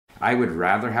I would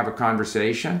rather have a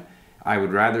conversation. I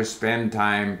would rather spend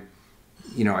time,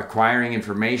 acquiring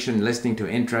information, listening to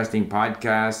interesting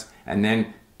podcasts, and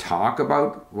then talk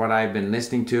about what I've been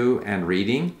listening to and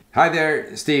reading. Hi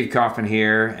there, Steve Kaufman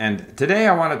here, and today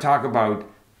I want to talk about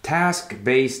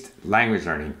task-based language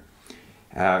learning.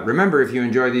 Remember, if you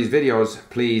enjoy these videos,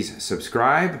 please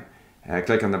subscribe,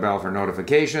 click on the bell for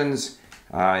notifications.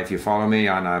 If you follow me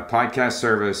on a podcast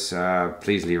service,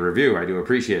 please leave a review. I do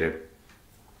appreciate it.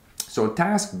 So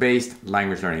task-based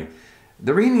language learning.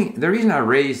 The reason I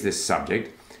raised this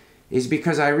subject is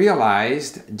because I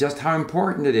realized just how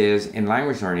important it is in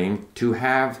language learning to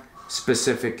have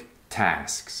specific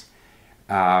tasks.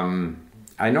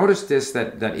 I noticed this,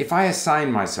 that if I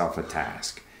assign myself a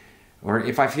task, or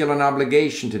if I feel an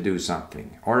obligation to do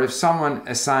something, or if someone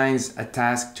assigns a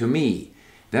task to me,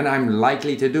 then I'm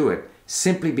likely to do it,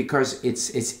 simply because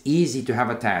it's easy to have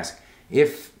a task.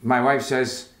 If my wife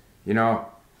says,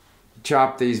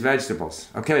 chop these vegetables,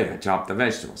 okay, I chop the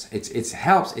vegetables. It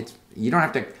helps. You don't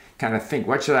have to kind of think,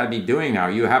 what should I be doing now?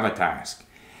 You have a task.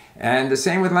 And the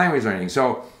same with language learning.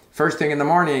 So first thing in the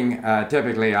morning,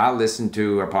 typically I'll listen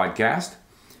to a podcast,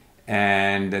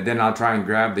 and then I'll try and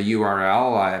grab the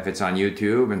URL if it's on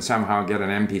YouTube and somehow get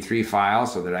an MP3 file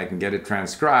so that I can get it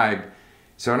transcribed.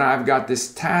 So now I've got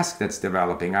this task that's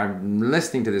developing. I'm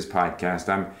listening to this podcast.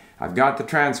 I've got the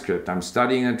transcript. I'm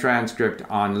studying the transcript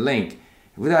on link.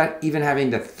 Without even having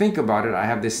to think about it, I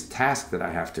have this task that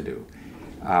I have to do.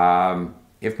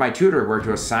 If my tutor were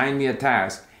to assign me a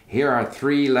task, here are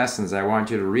 3 lessons. I want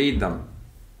you to read them.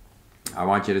 I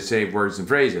want you to save words and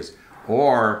phrases.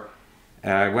 Or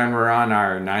when we're on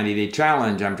our 90-day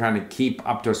challenge, I'm trying to keep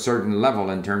up to a certain level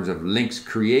in terms of links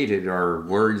created or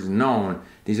words known.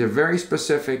 These are very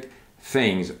specific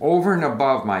things over and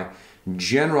above my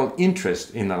general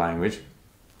interest in the language,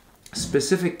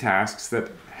 specific tasks that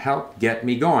help get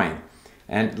me going.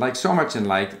 And like so much in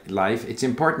life, it's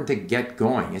important to get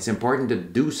going. It's important to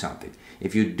do something.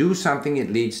 If you do something,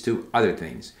 it leads to other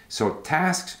things. So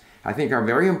tasks, I think, are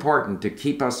very important to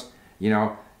keep us,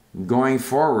 going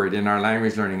forward in our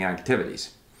language learning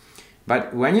activities.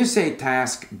 But when you say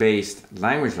task-based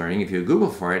language learning, if you Google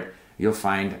for it, you'll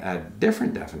find a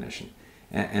different definition.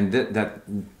 And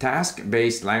that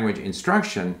task-based language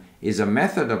instruction is a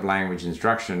method of language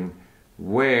instruction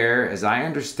where, as I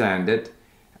understand it,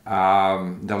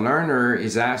 the learner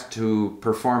is asked to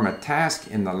perform a task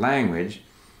in the language,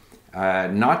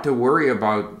 not to worry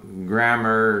about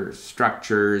grammar,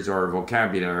 structures, or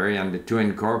vocabulary, and to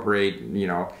incorporate,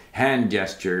 hand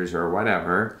gestures or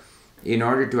whatever, in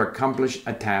order to accomplish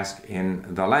a task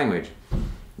in the language.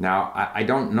 Now, I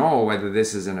don't know whether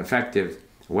this is an effective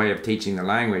way of teaching the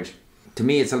language. To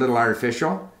me, it's a little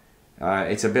artificial.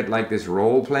 It's a bit like this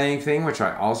role-playing thing, which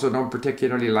I also don't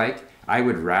particularly like. I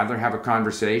would rather have a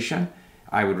conversation.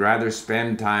 I would rather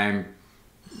spend time,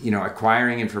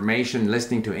 acquiring information,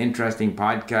 listening to interesting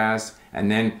podcasts, and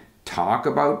then talk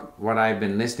about what I've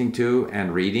been listening to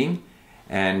and reading,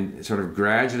 and sort of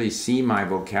gradually see my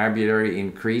vocabulary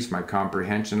increase, my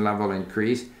comprehension level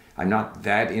increase. I'm not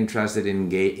that interested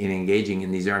in engaging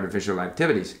in these artificial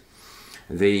activities.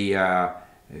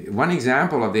 One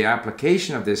example of the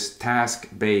application of this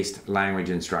task-based language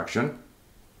instruction,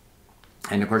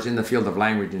 and of course in the field of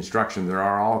language instruction there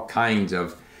are all kinds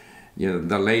of,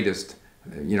 the latest,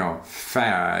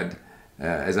 fad,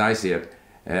 as I see it.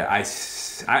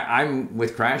 I'm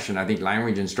with Krashen. I think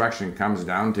language instruction comes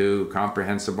down to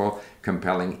comprehensible,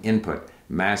 compelling input,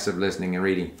 massive listening and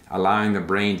reading, allowing the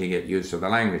brain to get used to the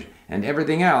language. And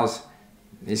everything else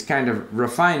is kind of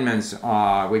refinements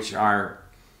which are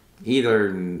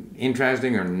either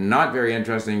interesting or not very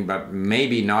interesting, but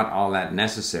maybe not all that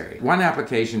necessary. One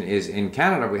application is in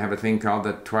Canada, we have a thing called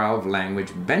the 12 language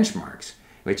benchmarks,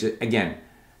 which again,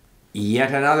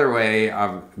 yet another way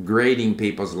of grading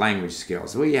people's language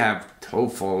skills. We have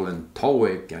TOEFL and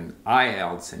TOEIC and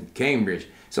IELTS and Cambridge.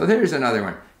 So there's another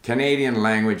one, Canadian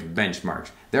language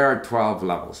benchmarks. There are 12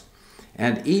 levels.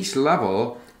 And each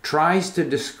level tries to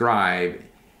describe,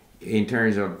 in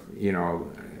terms of,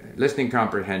 listening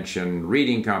comprehension,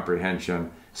 reading comprehension,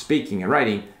 speaking and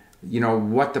writing,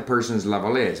 what the person's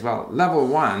level is. Well, level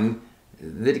 1,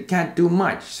 that it can't do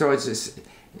much. So it's just,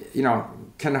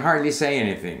 can hardly say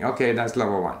anything. Okay, that's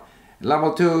level 1.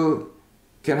 Level 2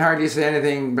 can hardly say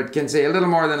anything, but can say a little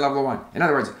more than level 1. In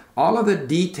other words, all of the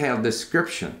detailed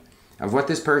description of what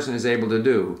this person is able to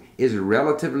do is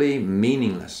relatively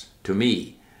meaningless to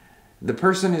me. The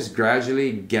person is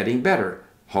gradually getting better,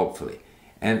 hopefully.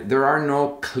 And there are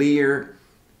no clear,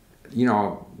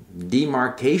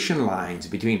 demarcation lines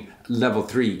between level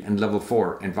 3 and level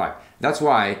 4 and 5. That's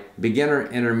why beginner,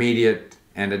 intermediate,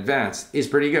 and advanced is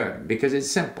pretty good because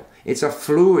it's simple. It's a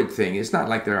fluid thing. It's not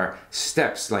like there are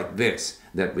steps like this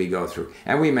that we go through.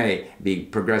 And we may be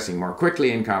progressing more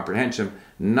quickly in comprehension,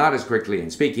 not as quickly in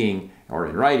speaking or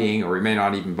in writing, or we may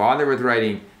not even bother with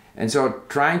writing. And so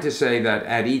trying to say that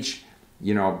at each,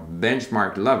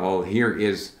 benchmark level, here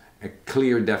is a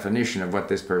clear definition of what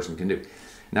this person can do.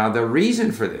 Now, the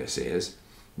reason for this is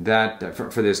that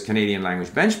for this Canadian language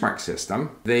benchmark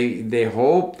system, they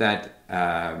hope that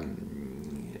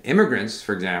immigrants,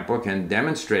 for example, can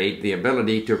demonstrate the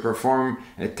ability to perform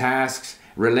tasks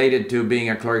related to being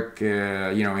a clerk,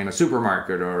 in a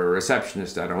supermarket or a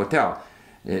receptionist at a hotel,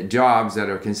 jobs that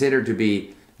are considered to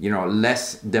be,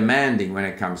 less demanding when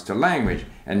it comes to language,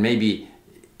 and maybe,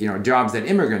 jobs that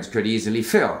immigrants could easily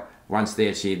fill once they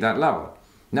achieve that level.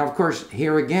 Now, of course,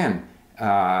 here again,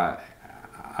 I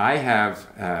have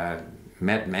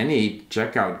met many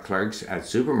checkout clerks at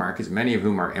supermarkets, many of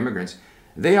whom are immigrants.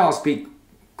 They all speak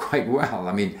quite well.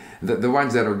 I mean, the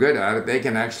ones that are good at it, they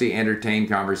can actually entertain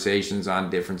conversations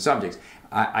on different subjects.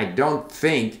 I don't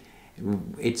think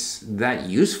it's that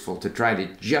useful to try to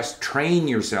just train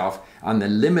yourself on the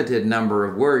limited number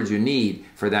of words you need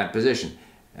for that position.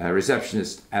 A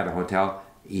receptionist at a hotel,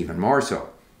 even more so.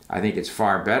 I think it's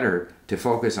far better to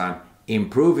focus on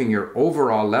improving your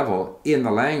overall level in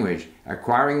the language,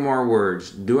 acquiring more words,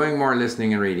 doing more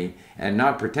listening and reading, and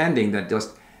not pretending that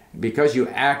just because you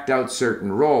act out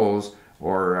certain roles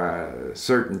or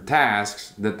certain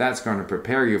tasks, that's going to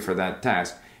prepare you for that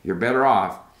task. You're better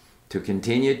off to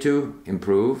continue to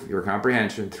improve your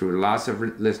comprehension through lots of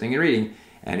listening and reading.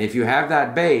 And if you have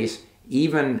that base,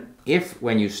 even if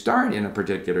when you start in a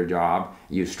particular job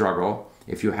you struggle,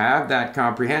 if you have that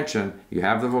comprehension, you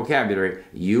have the vocabulary,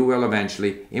 you will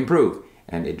eventually improve.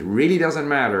 And it really doesn't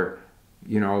matter,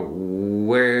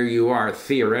 where you are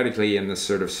theoretically in the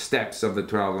sort of steps of the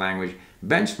 12 language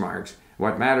benchmarks.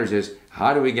 What matters is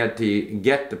how do we get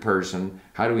the person,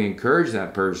 how do we encourage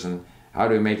that person, how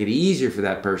do we make it easier for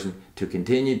that person to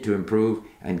continue to improve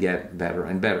and get better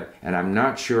and better. And I'm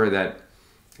not sure that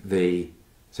the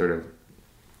sort of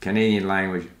Canadian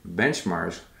language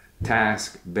benchmarks,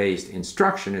 task-based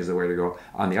instruction is the way to go.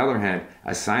 On the other hand,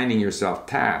 assigning yourself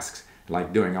tasks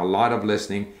like doing a lot of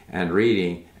listening and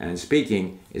reading and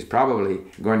speaking is probably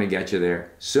going to get you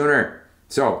there sooner.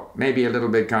 So maybe a little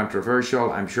bit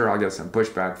controversial. I'm sure I'll get some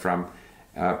pushback from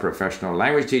professional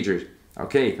language teachers.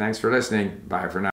 Okay, thanks for listening. Bye for now.